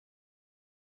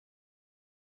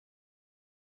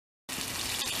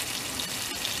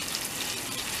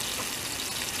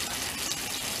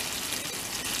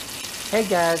Hey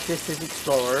guys, this is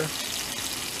Explorer.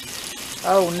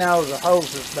 Oh no, the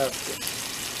hose is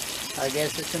busted. I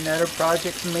guess it's another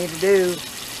project for me to do,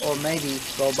 or maybe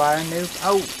go buy a new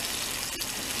hose.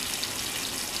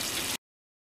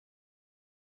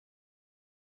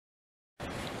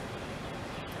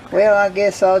 Well, I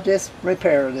guess I'll just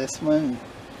repair this one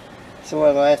so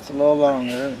it'll last a little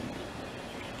longer.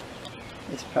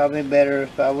 It's probably better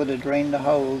if I would have drained the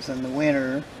hose in the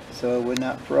winter so it would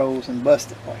not froze and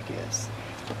bust it like this.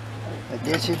 But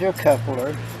this is your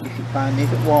coupler. You can find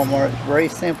these at Walmart. It's very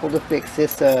simple to fix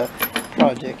this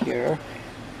project here.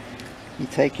 You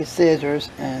take your scissors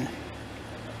and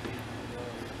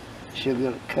you should be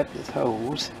able to cut this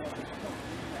hose.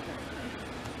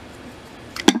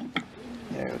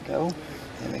 There we go.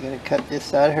 And we're going to cut this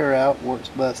side here out where it's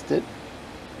busted.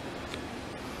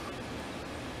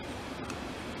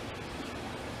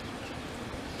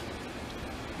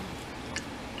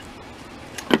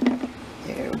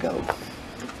 There we go.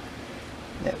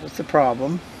 That was the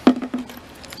problem.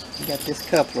 You got this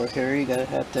coupler here. You gotta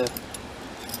have to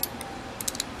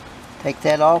take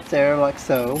that off there like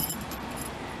so,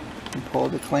 and pull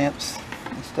the clamps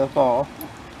and stuff off.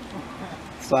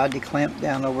 Slide the clamp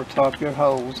down over top your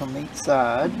hose on each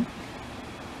side.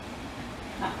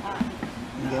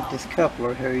 You got this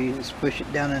coupler here. You just push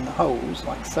it down in the hose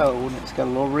like so, and it's got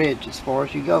a little ridge as far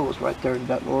as you go. It's right there,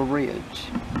 that little ridge.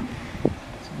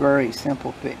 It's a very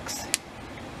simple fix.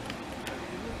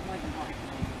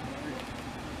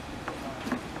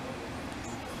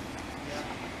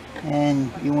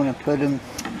 And you want to put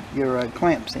your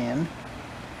clamps in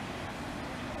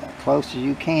as close as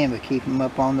you can, but keep them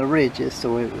up on the ridges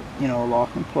so it, you know,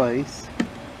 lock in place.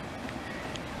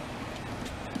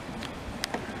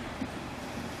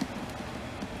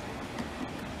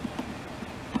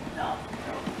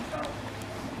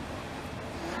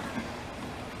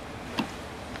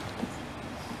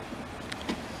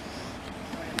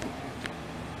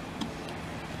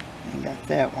 And got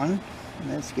that one.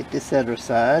 Let's get this other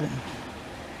side.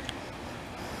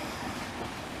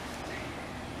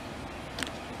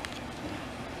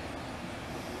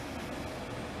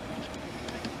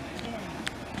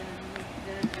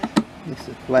 This is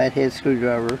a flathead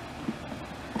screwdriver.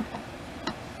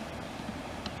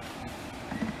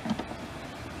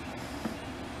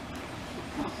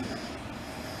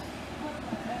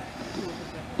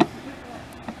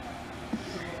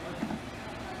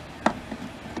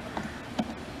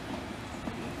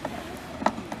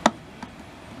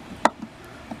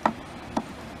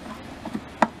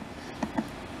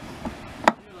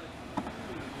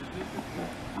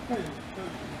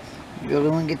 You really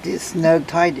want to get this snug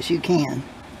tight as you can.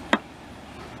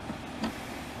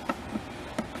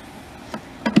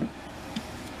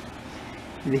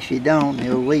 And if you don't,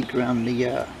 it'll leak around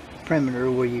the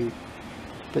perimeter where you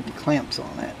put the clamps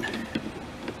on it.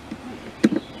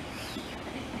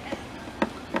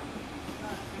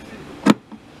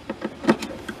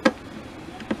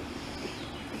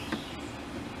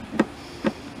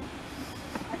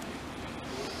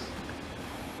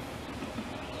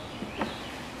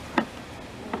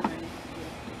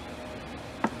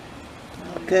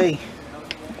 Okay,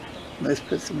 let's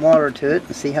put some water to it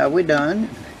and see how we're done.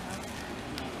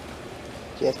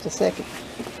 Just a second.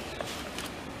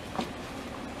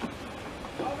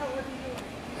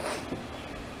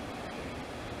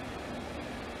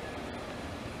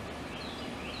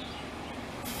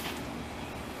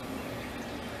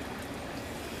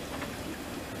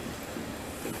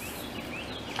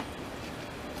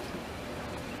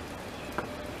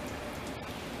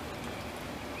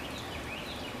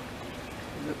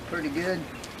 Look pretty good.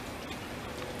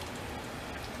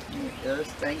 It does.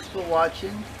 Thanks for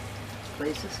watching.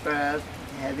 Please subscribe.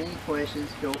 If you have any questions,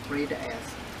 feel free to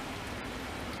ask.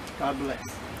 God bless.